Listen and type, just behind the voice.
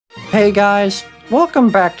Hey guys, welcome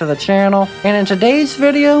back to the channel, and in today's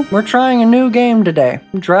video, we're trying a new game today,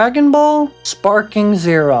 Dragon Ball Sparking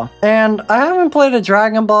Zero. And I haven't played a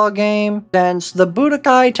Dragon Ball game since the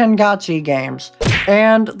Budokai Tenkaichi games,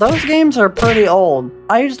 and those games are pretty old.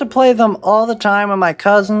 I used to play them all the time with my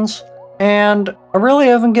cousins, and I really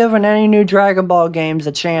haven't given any new Dragon Ball games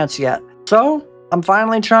a chance yet. So, I'm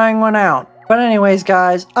finally trying one out. But anyways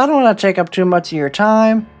guys, I don't want to take up too much of your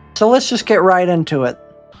time, so let's just get right into it.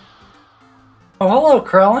 Oh, hello,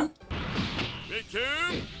 Krillin.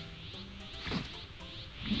 Victim!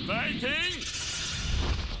 Fighting!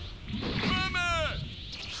 Mama!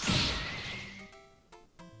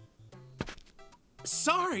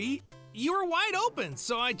 Sorry, you were wide open,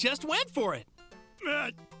 so I just went for it.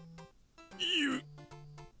 You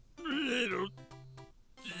little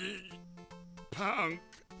punk.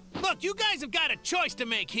 Look, you guys have got a choice to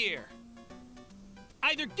make here.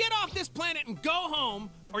 Either get off this planet and go home,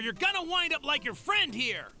 or you're gonna wind up like your friend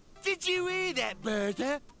here. Did you hear that,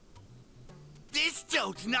 Bertha? This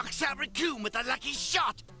dolt knocks out Raccoon with a lucky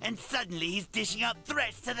shot, and suddenly he's dishing out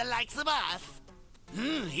threats to the likes of us.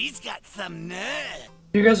 He's got some nerve.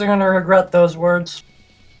 You guys are gonna regret those words.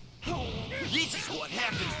 This is what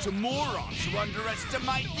happens to morons who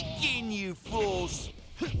underestimate the Ginyu Force.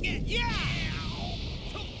 Yeah!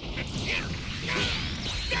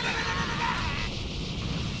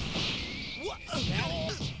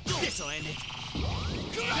 This'll end it.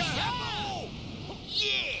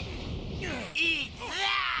 Yeah! Eat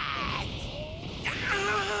that!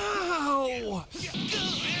 Ow!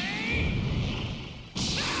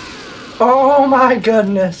 Oh my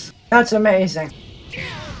goodness, that's amazing.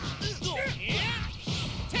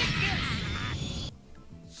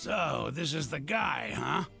 So, this is the guy,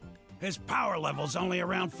 huh? His power level's only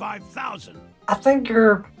around 5,000. I think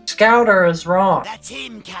your scouter is wrong. That's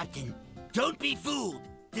him, Captain. Don't be fooled.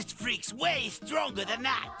 This freak's way stronger than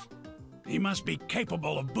that. He must be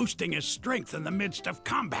capable of boosting his strength in the midst of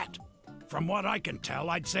combat. From what I can tell,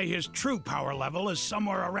 I'd say his true power level is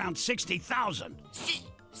somewhere around 60,000.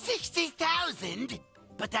 60,000?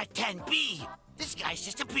 But that can't be. This guy's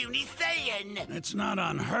just a puny Saiyan. It's not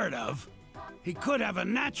unheard of. He could have a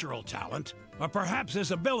natural talent, or perhaps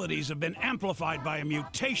his abilities have been amplified by a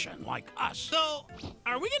mutation like us. So,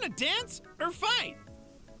 are we gonna dance or fight?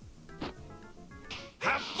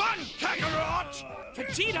 Have fun, Kakarot!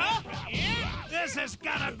 Vegeta? This is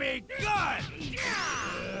gonna be good!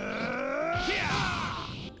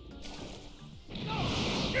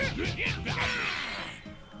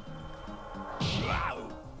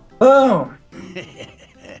 Boom!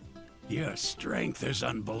 Your strength is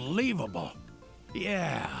unbelievable.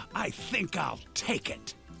 Yeah, I think I'll take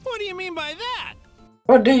it. What do you mean by that?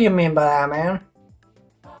 What do you mean by that, man?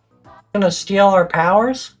 Gonna steal our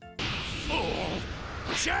powers? Fool!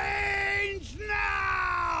 Change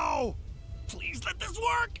now! Please let this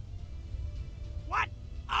work! What?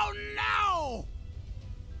 Oh no!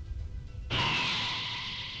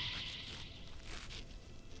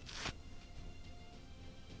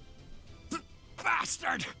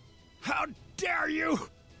 Bastard! How dare you!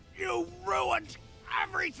 You ruined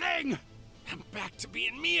everything! I'm back to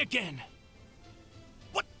being me again.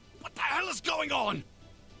 What the hell is going on?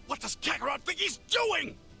 What does Kakarot think he's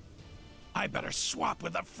doing? I better swap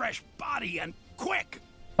with a fresh body and quick!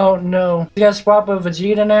 Oh no. You gotta swap with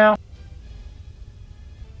Vegeta now?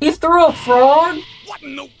 He threw a frog? What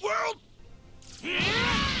in the world?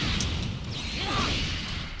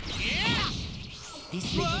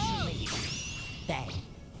 This little charade. Bang.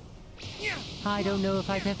 I don't know if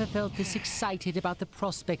I've ever felt this excited about the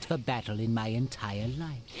prospect of a battle in my entire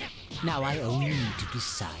life. Now I only need to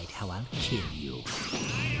decide how I'll kill you.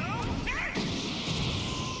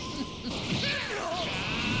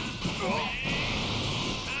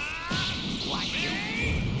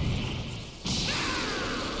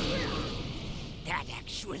 That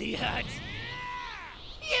actually hurts.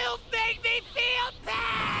 You make me feel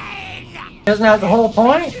pain! Isn't that the whole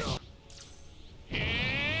point?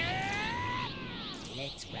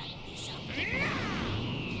 Let's wrap this up.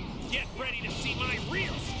 Get ready to see my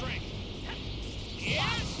real strength.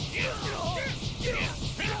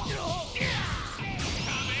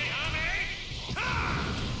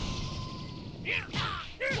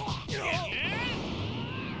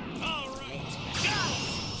 All right.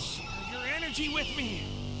 Share your energy with me.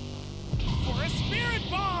 For a spirit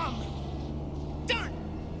bomb. Done.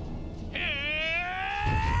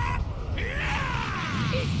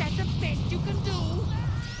 Is that the best you can do?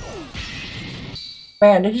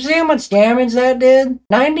 Man, did you see how much damage that did?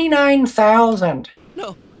 99,000.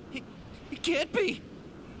 No, it can't be.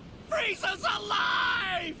 Frieza's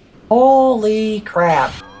alive! Holy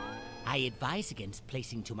crap. I advise against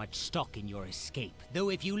placing too much stock in your escape, though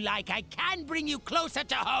if you like, I can bring you closer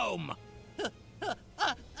to home.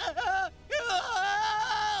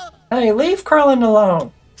 Hey, leave Krillin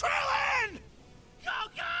alone. Krillin!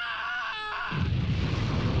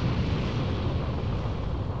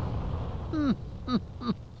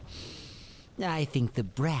 I think the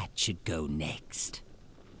brat should go next.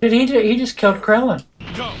 Did he just killed Krillin?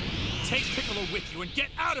 Go! Take Piccolo with you and get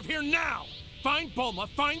out of here now! Find Bulma,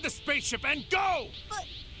 find the spaceship, and go! But...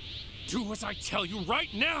 Do as I tell you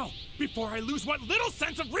right now, before I lose what little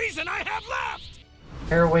sense of reason I have left!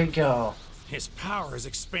 Here we go. His power is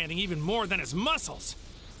expanding even more than his muscles.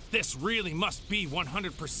 This really must be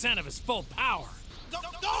 100% of his full power.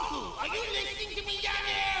 Goku, are you listening to me down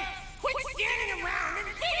there? Quit standing around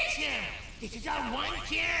and finish him! This is our one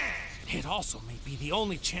chance! It also may be the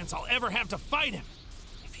only chance I'll ever have to fight him.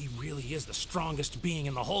 If he really is the strongest being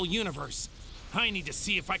in the whole universe, I need to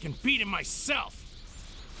see if I can beat him myself.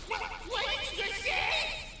 What did you just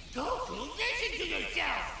say? Goku, listen to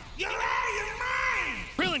yourself! You're out of your mind!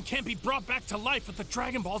 Krillin can't be brought back to life with the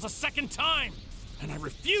Dragon Balls a second time. And I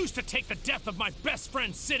refuse to take the death of my best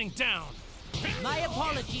friend sitting down. My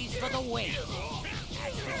apologies for the wait.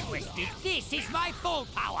 As requested, this is my full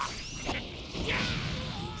power.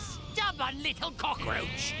 Stubborn little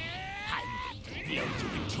cockroach. I'm going to blow you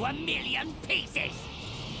into a million pieces.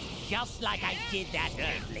 Just like I did that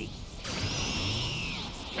earthly.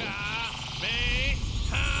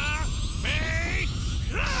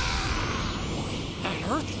 That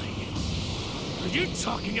earthling? Are you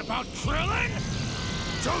talking about Krillin?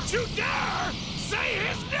 Don't you dare say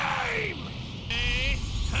his name!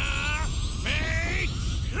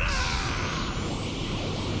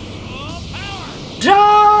 Full power!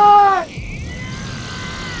 Die!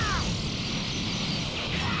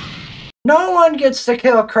 No one gets to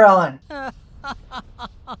kill Krillin.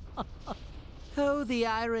 Oh, the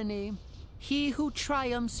irony. He who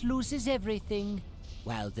triumphs loses everything,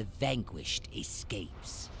 while the vanquished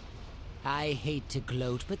escapes. I hate to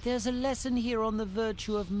gloat, but there's a lesson here on the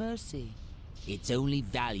virtue of mercy. Its only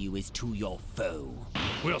value is to your foe.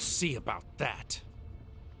 We'll see about that.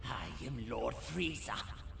 I am Lord Frieza,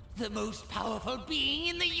 the most powerful being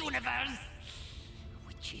in the universe.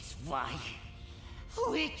 Which is why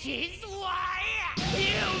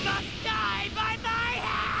you must die by my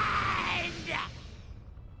hand!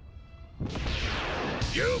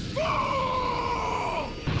 You fool!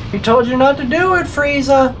 He told you not to do it,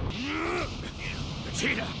 Frieza.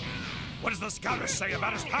 Vegeta, what does the scouter say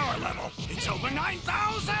about his power level? It's over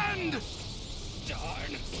 9,000!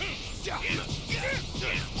 Darn.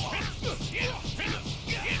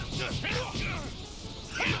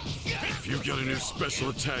 If you've got a new special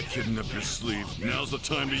attack hidden up your sleeve, now's the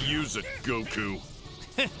time to use it, Goku.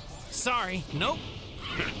 Sorry, nope.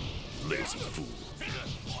 Lazy fool.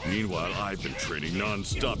 Meanwhile, I've been training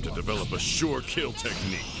non-stop to develop a sure kill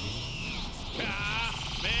technique.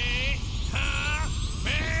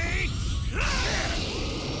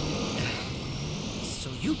 So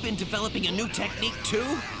you've been developing a new technique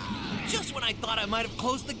too? Just when I thought I might have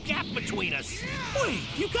closed the gap between us. Wait,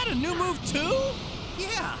 you got a new move too?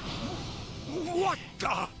 Yeah. What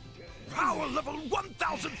the? Power level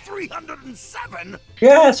 1,307?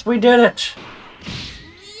 Yes, we did it.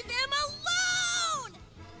 Leave him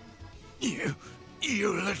alone!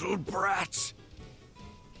 You little brats.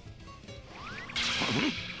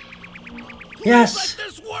 Yes. Let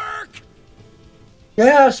this work!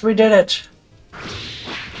 Yes, we did it.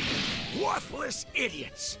 Worthless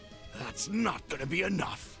idiots. That's not gonna be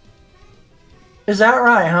enough. Is that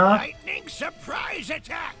right, huh? Lightning surprise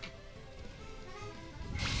attack!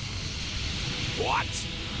 What?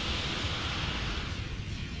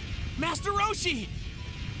 Master Roshi!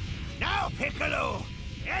 Now, Piccolo!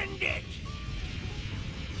 End it!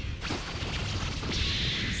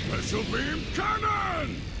 Special beam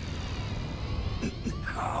cannon!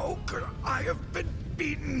 How could I have been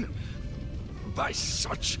beaten by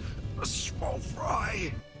such a small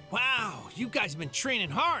fry? Wow, you guys have been training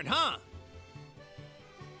hard, huh?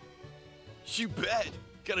 You bet.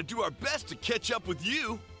 Gotta do our best to catch up with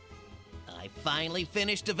you. I finally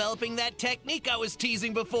finished developing that technique I was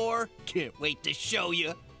teasing before. Can't wait to show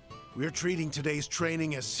you. We're treating today's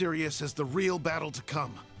training as serious as the real battle to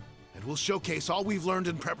come. And we'll showcase all we've learned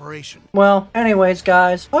in preparation. Well, anyways,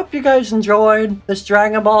 guys, hope you guys enjoyed this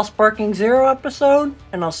Dragon Ball Sparking Zero episode,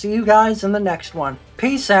 and I'll see you guys in the next one.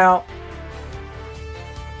 Peace out.